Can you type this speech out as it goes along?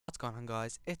going on,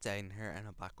 guys? It's Aiden here and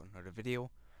I'm back with another video.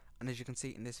 And as you can see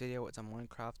in this video, it's on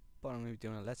Minecraft, but I'm going to be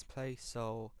doing a let's play.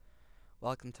 So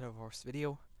welcome to the first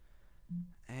video.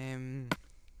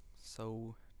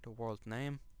 So the world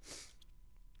name,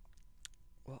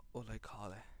 what will I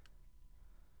call it?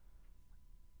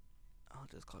 I'll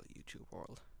just call it YouTube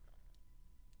World.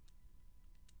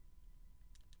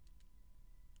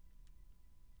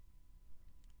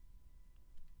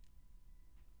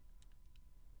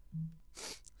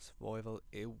 Survival,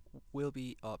 it will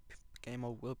be up. Game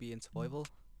mode will be in survival.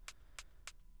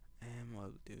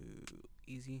 I'll do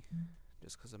easy,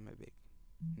 just because I'm a big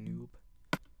noob.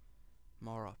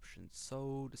 More options.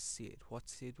 So the seed, what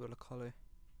seed will I call it?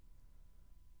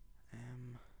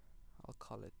 I'll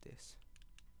call it this.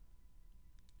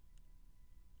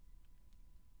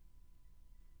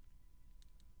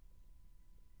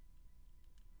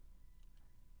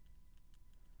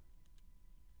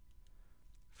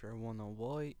 If you're wondering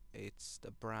why, it's the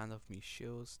brand of me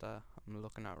shoes that I'm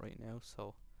looking at right now.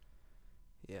 So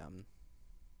yeah,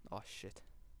 oh shit,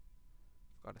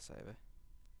 forgot to save it.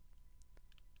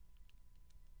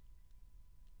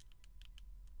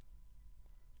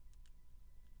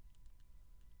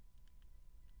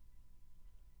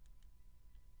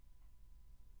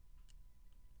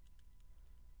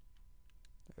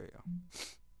 There we go.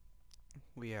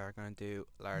 We are going to do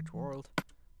large world,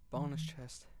 bonus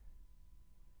chest,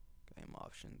 game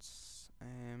options.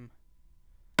 Will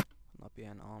not be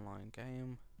an online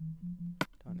game.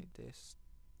 Don't need this.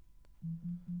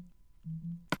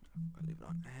 I'll leave it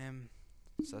on.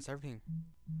 So that's everything.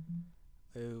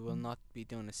 We will not be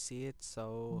doing a seed,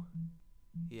 so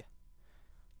yeah.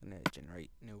 I'm gonna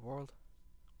generate new world.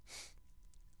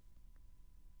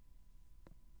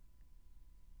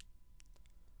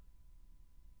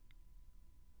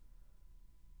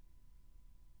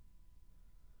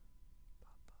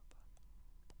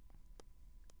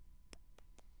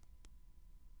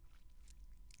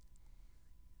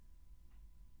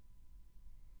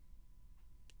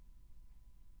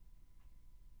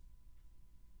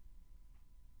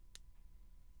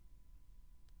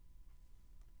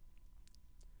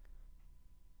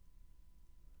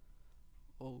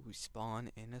 Oh, we spawn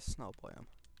in a snow biome.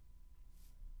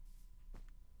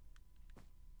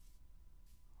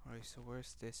 Alright, so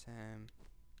where's this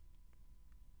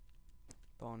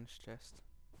bonus chest?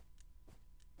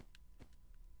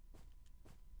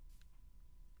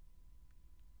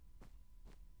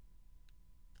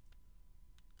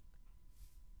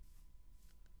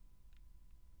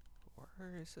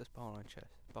 Where is this bonus chest?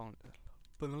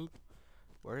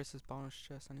 Where is this bonus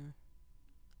chest anyway?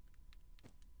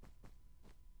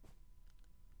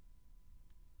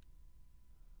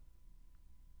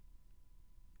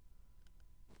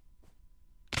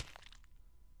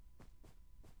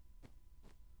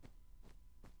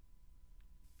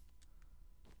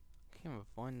 Can't even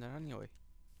find that anyway.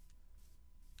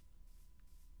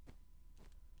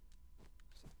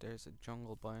 So there's a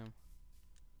jungle biome.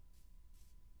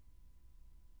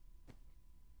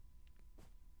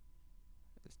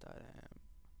 Is that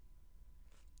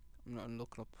I'm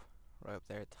looking up right up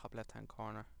there, top left hand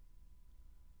corner.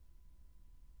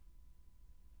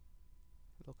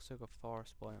 Looks like a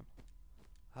forest biome.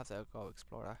 I'll have to go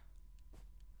explore that.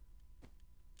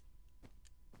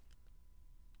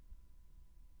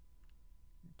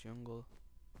 Jungle.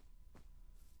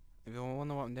 If you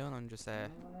wonder what I'm doing, I'm just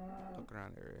looking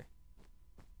around the area.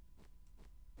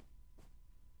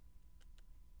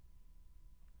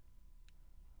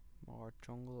 More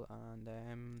jungle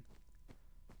and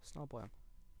snow biome.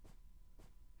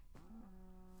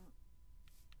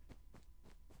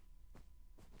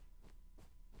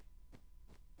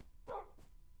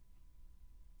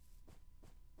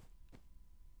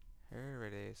 Here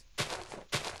it is.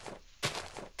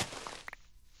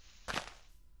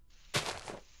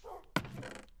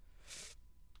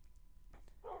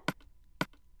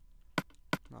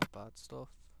 Not bad stuff.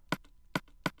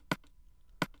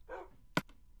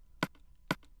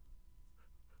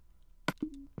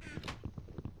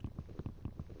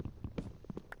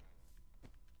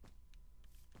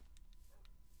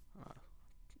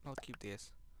 I'll keep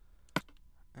this.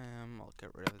 I'll get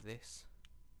rid of this.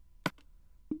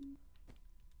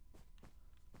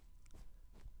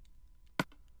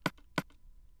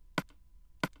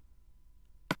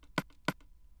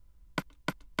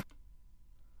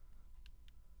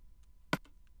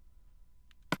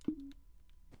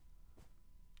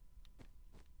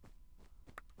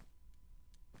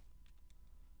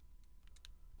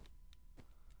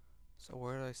 So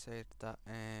where did I say that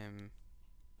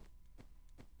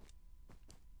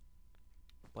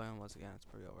biome was again? It's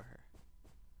probably over here.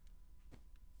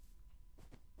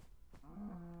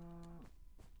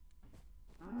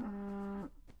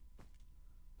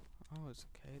 it's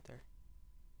okay there.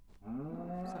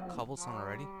 Is that cobblestone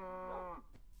already?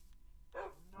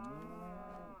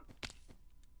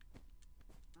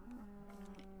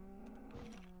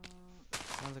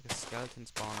 Sounds like a skeleton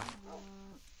spawner.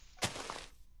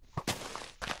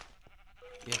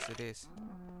 Yes, it is.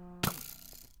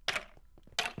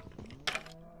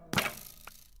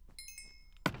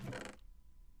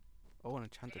 Oh, an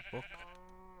enchanted book.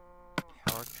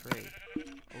 Power trade.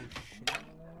 Oh shit.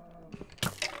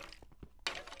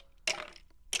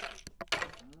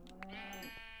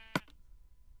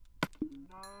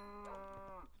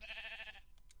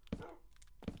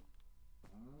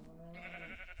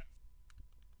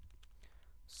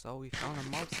 So we found a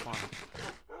mob spawner.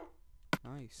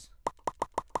 Nice.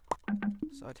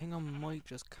 So I think I might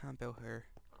just camp out here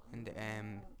in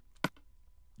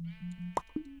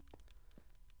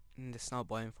the snow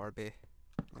biome for a bit,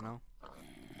 you know.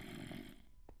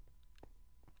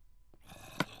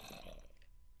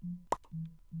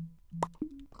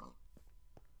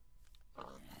 I'm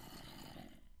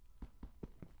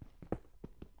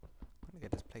gonna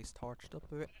get this place torched up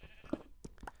a bit,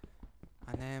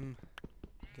 and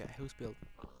get a house built.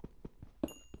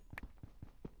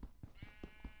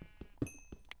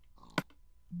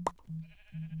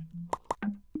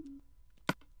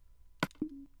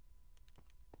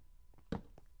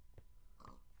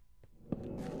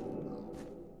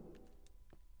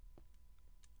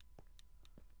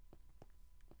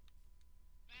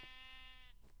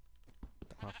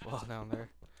 Don't wanna fall down there.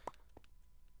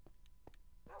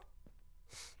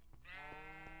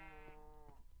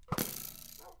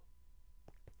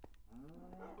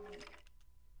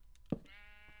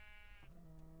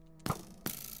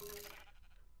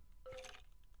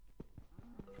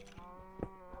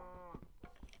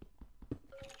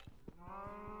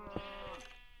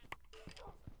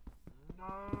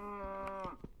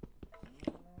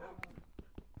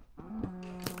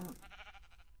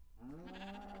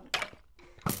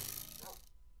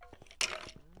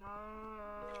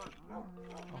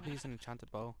 Oh, he's an enchanted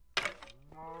bow.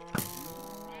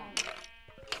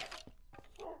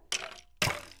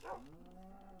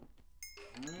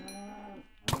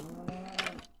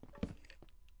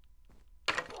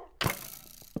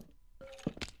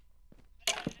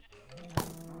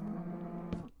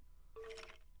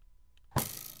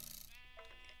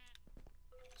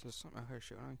 So there's something out here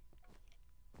shooting.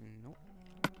 Nope.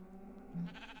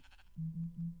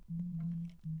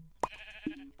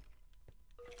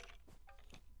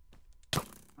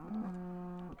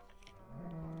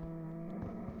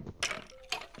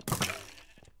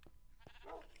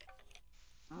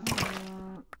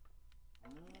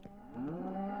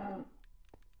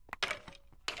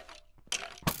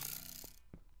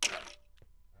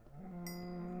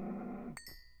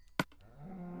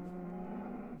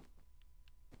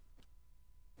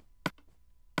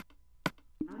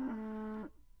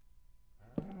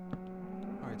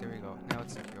 Alright, there we go. Now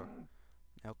it's secure.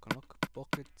 Now can look.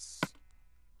 Buckets,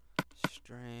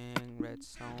 string,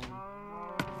 redstone,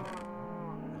 gunpowder.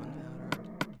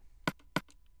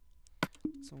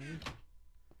 So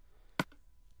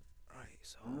right,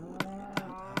 so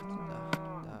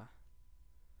that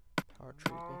power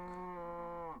tree book.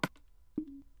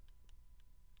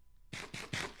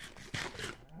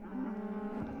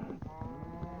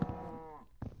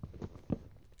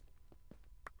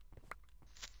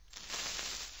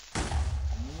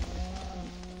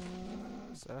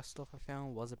 So that stuff I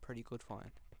found was a pretty good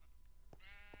find.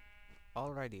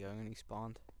 Alrighty, I only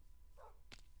spawned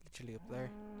literally up there,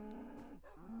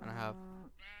 and I have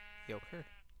yoke here.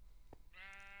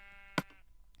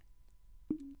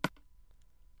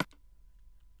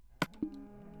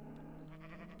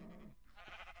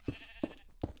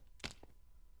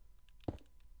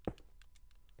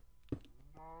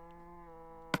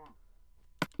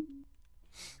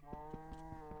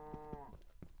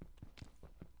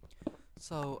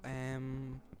 So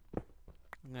I'm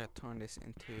gonna turn this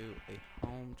into a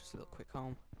home, just a little quick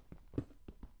home.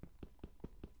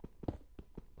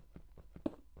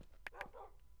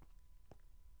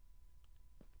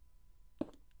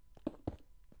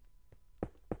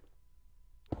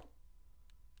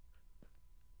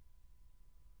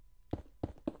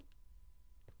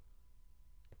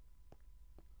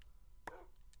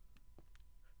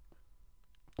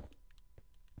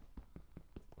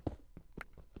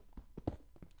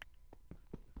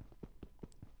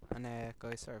 And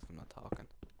guys, sorry if I'm not talking.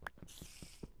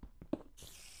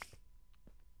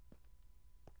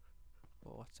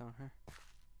 Oh, what's down here?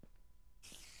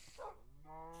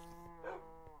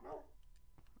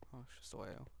 Oh, it's just a way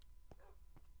out.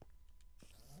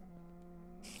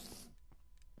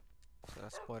 So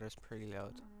that spider's pretty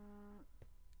loud.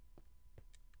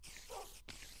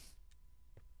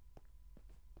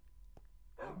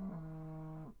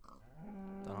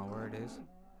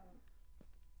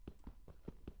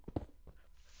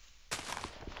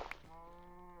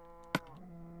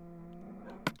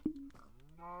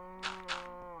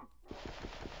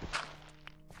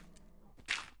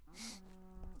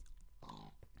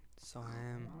 So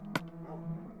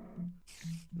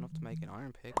enough to make an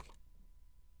iron pick.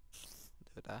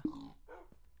 Do that.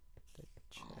 The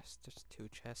chest, there's 2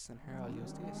 chests in here. I'll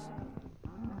use these.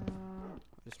 I'll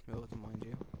just move them, mind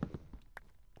you.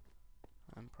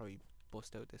 And probably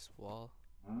bust out this wall.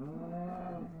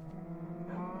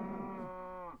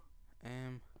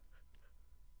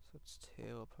 So it's 2.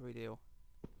 I'll probably do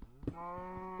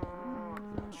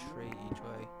 3 each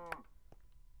way.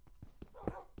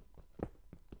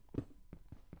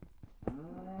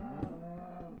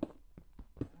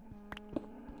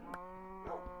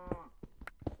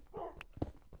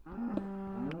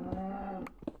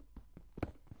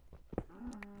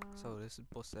 So this is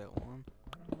bust out 1.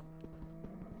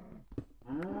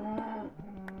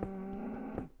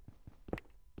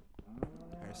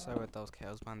 Sorry about those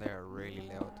cows, man, they are really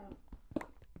loud.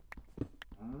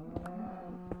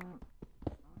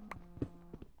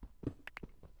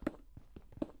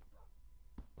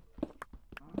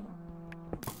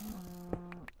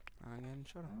 And again,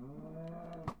 shut up.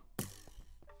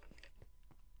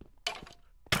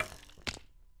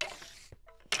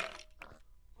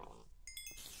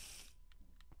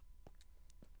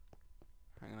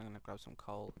 Hang on, I'm gonna grab some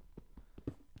coal.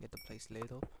 Get the place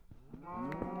lit up.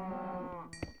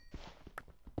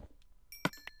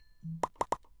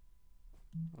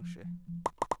 Oh shit.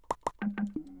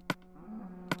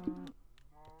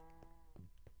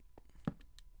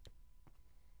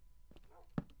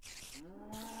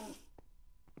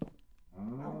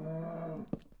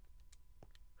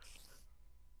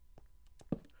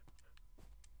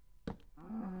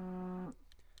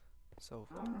 So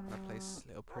that place is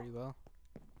lit up pretty well.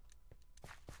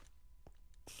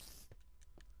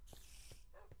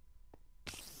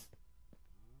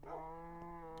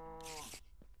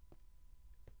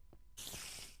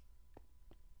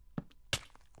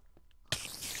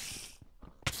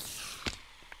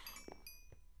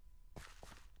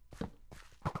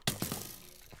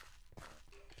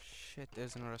 Shit,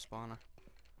 there's another spawner.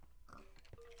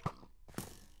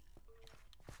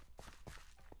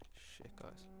 Shit,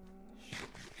 guys. Shit.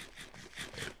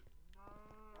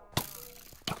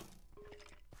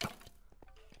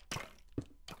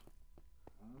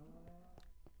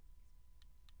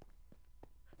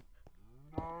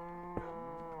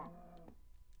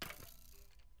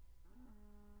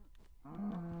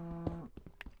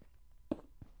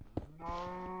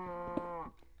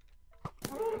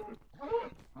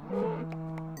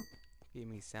 Give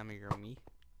me some of your meat.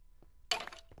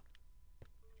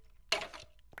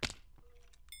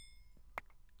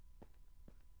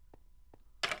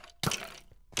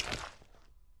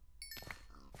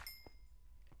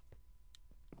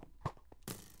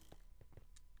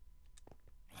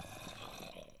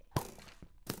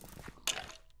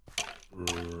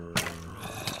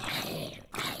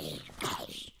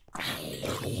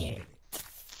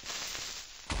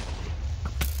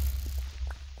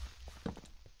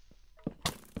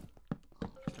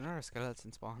 Another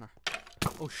skeleton spawner.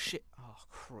 Oh shit! Oh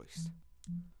Christ!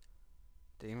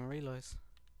 Didn't even realise.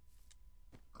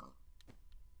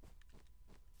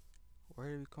 Where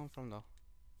did we come from though?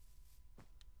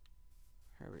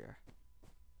 Here we are.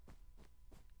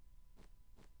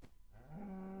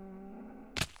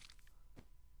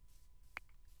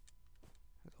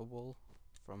 There's a wolf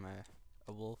from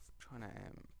a wolf trying to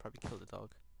probably kill the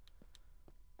dog.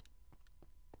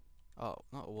 Oh,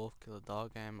 not a wolf kill a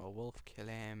dog. A wolf kill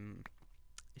a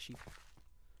sheep.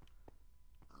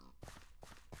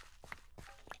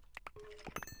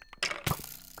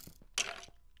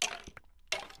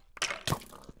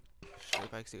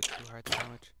 Sheep actually was too hard to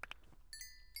damage.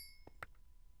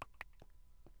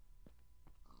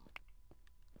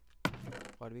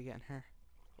 What are we getting here?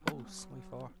 Oh, Smite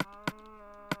 4.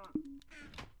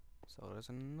 So there's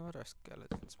another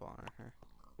skeleton spawner here.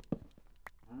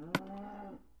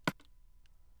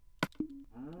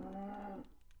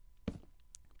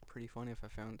 Pretty funny if I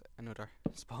found another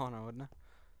spawner, wouldn't it?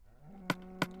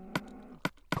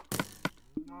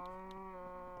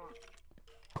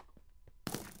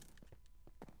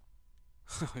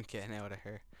 I'm getting out of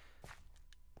here.